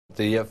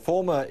The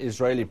former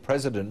Israeli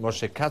president,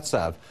 Moshe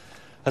Katsav,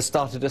 has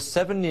started a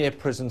 7-year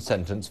prison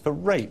sentence for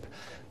rape.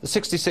 The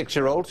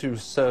 66-year-old, who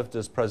served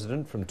as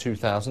president from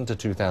 2000 to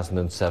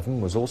 2007,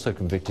 was also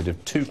convicted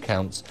of 2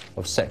 counts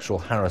of sexual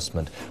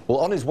harassment. Well,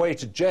 on his way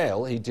to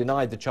jail, he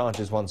denied the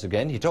charges once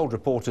again. He told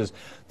reporters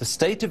the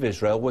state of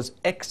Israel was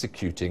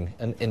executing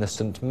an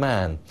innocent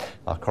man.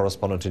 Our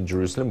correspondent in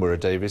Jerusalem, Moira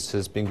Davis,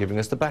 has been giving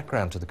us the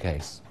background to the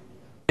case.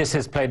 This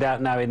has played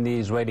out now in the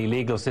Israeli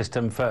legal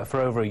system for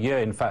over a year.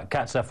 In fact,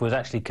 Katsav was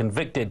actually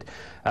convicted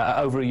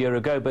over a year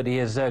ago, but he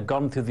has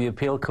gone through the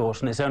appeal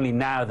course, and it's only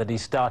now that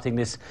he's starting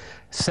this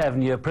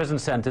 7-year prison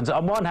sentence.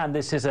 On one hand,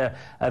 this is a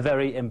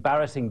very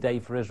embarrassing day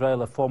for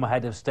Israel. A former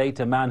head of state,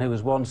 a man who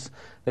was once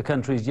the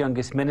country's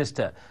youngest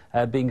minister,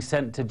 being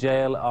sent to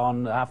jail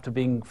after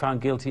being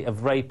found guilty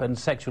of rape and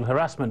sexual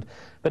harassment.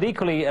 But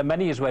equally,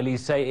 many Israelis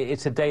say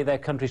it's a day their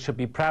country should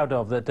be proud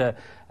of, that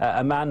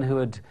a man who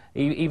had,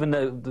 even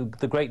though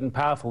the great and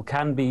powerful,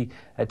 can be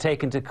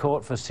taken to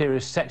court for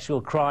serious sexual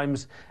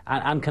crimes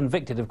and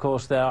convicted. Of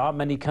course, there aren't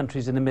many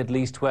countries in the Middle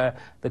East where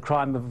the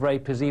crime of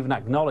rape is even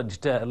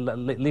acknowledged,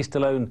 least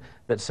alone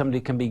that somebody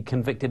can be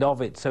convicted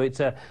of it. So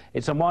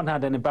it's on one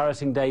hand an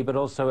embarrassing day, but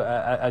also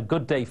a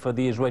good day for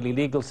the Israeli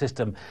legal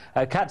system.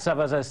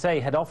 Katsav, as I say,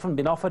 had often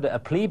been offered a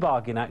plea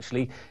bargain,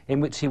 actually, in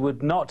which he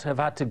would not have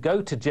had to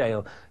go to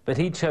jail, but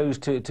he chose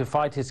to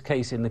fight his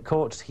case in the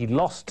courts. He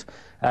lost.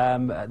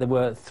 There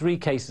were 3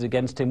 cases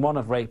against him, 1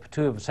 of rape,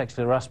 2 of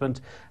sexual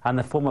harassment, and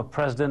the former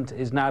president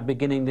is now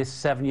beginning this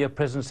 7-year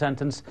prison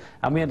sentence.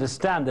 And we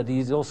understand that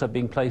he's also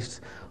being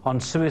placed on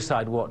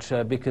suicide watch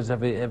because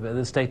of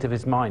the state of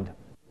his mind.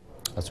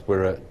 That's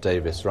Moira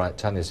Davis. Right,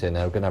 Tanya's here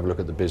now. We're going to have a look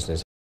at the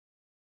business.